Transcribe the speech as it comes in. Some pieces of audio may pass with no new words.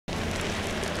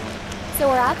So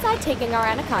we're outside taking our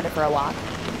anaconda for a walk.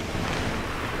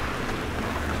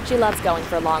 She loves going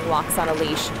for long walks on a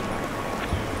leash.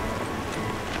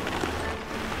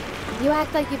 You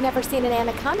act like you've never seen an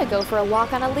anaconda go for a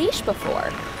walk on a leash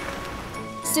before.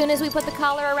 Soon as we put the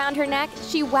collar around her neck,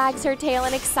 she wags her tail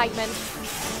in excitement.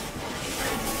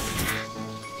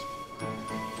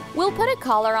 We'll put a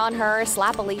collar on her,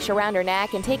 slap a leash around her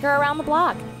neck, and take her around the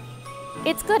block.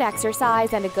 It's good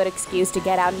exercise and a good excuse to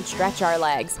get out and stretch our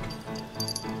legs.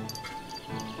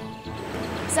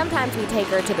 Sometimes we take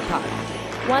her to the park.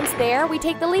 Once there, we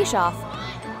take the leash off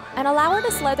and allow her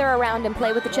to slither around and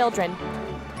play with the children.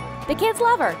 The kids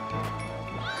love her.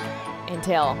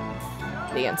 Until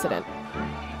the incident.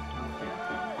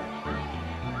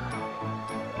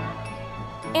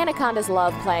 Anacondas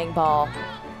love playing ball.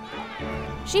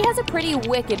 She has a pretty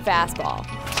wicked fastball.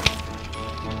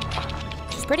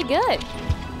 She's pretty good.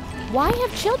 Why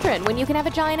have children when you can have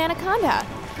a giant anaconda?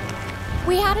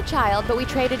 We had a child, but we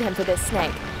traded him for this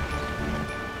snake.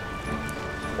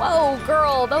 Whoa,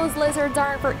 girl, those lizards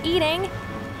aren't for eating.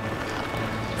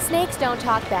 Snakes don't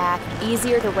talk back,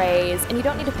 easier to raise, and you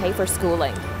don't need to pay for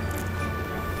schooling.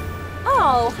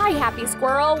 Oh, hi, Happy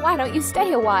Squirrel. Why don't you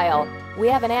stay a while? We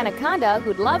have an anaconda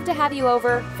who'd love to have you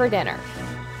over for dinner.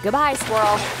 Goodbye,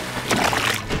 Squirrel.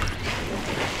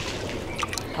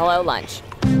 Hello, lunch.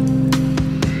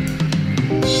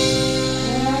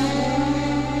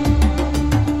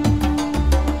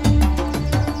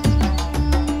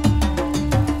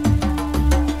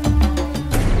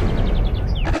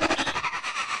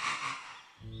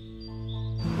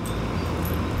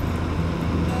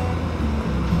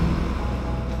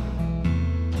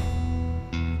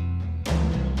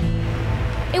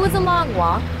 It was a long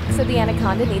walk, so the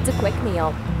anaconda needs a quick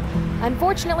meal.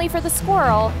 Unfortunately for the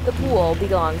squirrel, the pool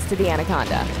belongs to the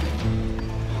anaconda.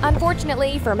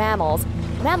 Unfortunately for mammals,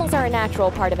 mammals are a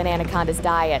natural part of an anaconda's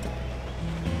diet.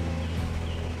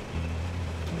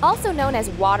 Also known as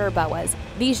water boas,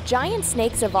 these giant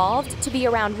snakes evolved to be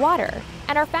around water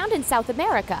and are found in South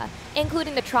America,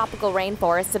 including the tropical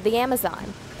rainforests of the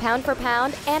Amazon. Pound for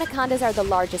pound, anacondas are the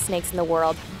largest snakes in the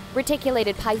world.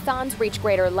 Reticulated pythons reach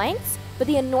greater lengths, but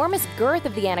the enormous girth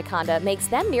of the anaconda makes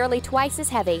them nearly twice as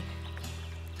heavy.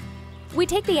 We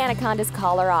take the anaconda's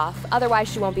collar off, otherwise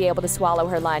she won't be able to swallow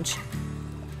her lunch.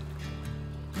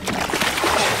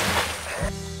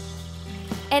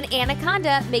 An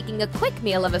anaconda making a quick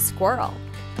meal of a squirrel.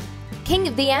 King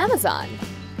of the Amazon.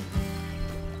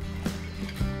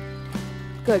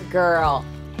 Good girl.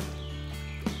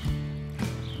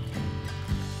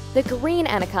 The green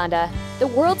anaconda, the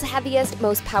world's heaviest,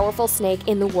 most powerful snake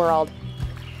in the world.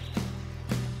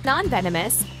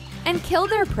 Non-venomous, and kill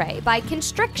their prey by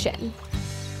constriction.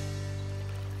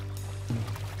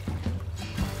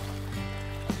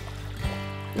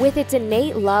 With its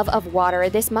innate love of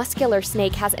water, this muscular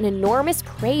snake has an enormous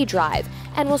prey drive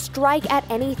and will strike at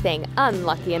anything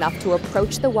unlucky enough to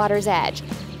approach the water's edge,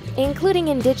 including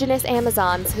indigenous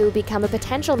Amazons who become a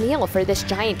potential meal for this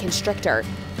giant constrictor.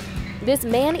 This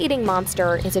man-eating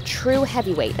monster is a true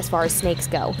heavyweight as far as snakes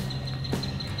go.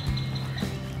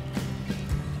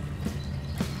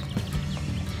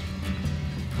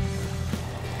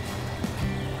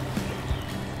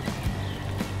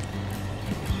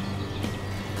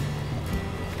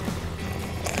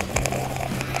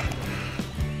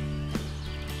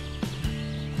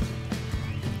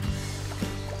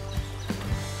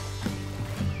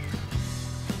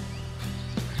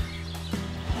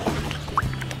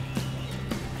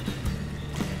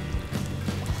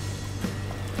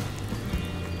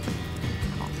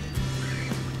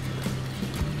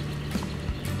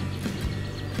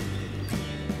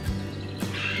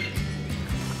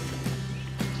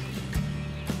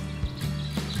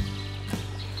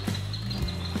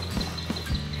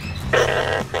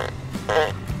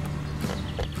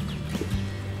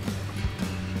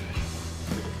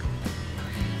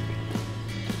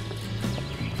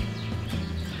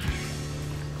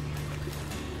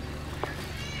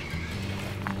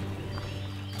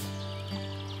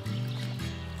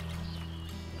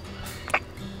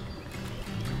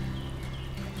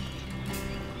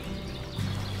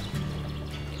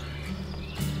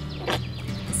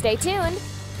 Stay tuned.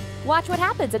 Watch what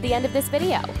happens at the end of this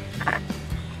video.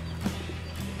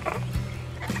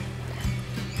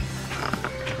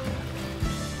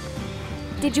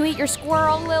 Did you eat your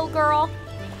squirrel, little girl?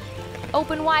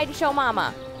 Open wide and show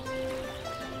mama.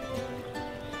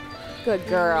 Good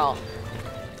girl.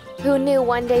 Who knew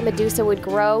one day Medusa would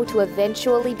grow to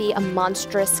eventually be a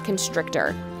monstrous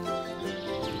constrictor?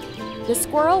 The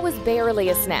squirrel was barely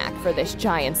a snack for this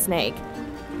giant snake.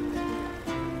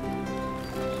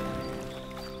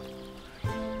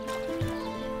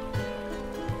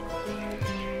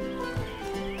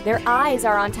 Their eyes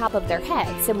are on top of their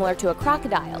head, similar to a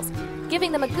crocodile's,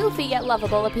 giving them a goofy yet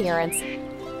lovable appearance,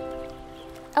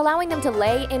 allowing them to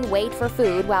lay in wait for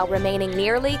food while remaining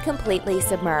nearly completely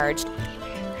submerged.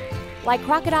 Like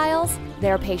crocodiles,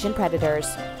 they're patient predators.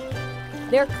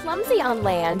 They're clumsy on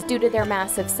land due to their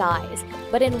massive size,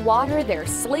 but in water they're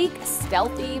sleek,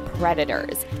 stealthy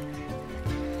predators.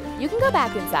 You can go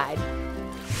back inside.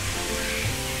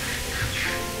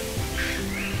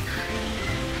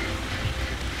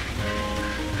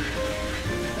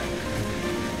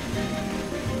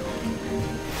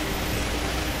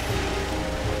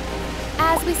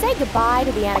 As we say goodbye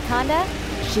to the anaconda,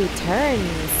 she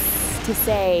turns to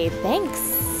say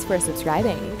thanks for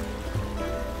subscribing.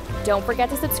 Don't forget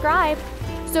to subscribe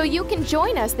so you can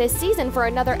join us this season for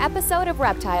another episode of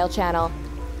Reptile Channel.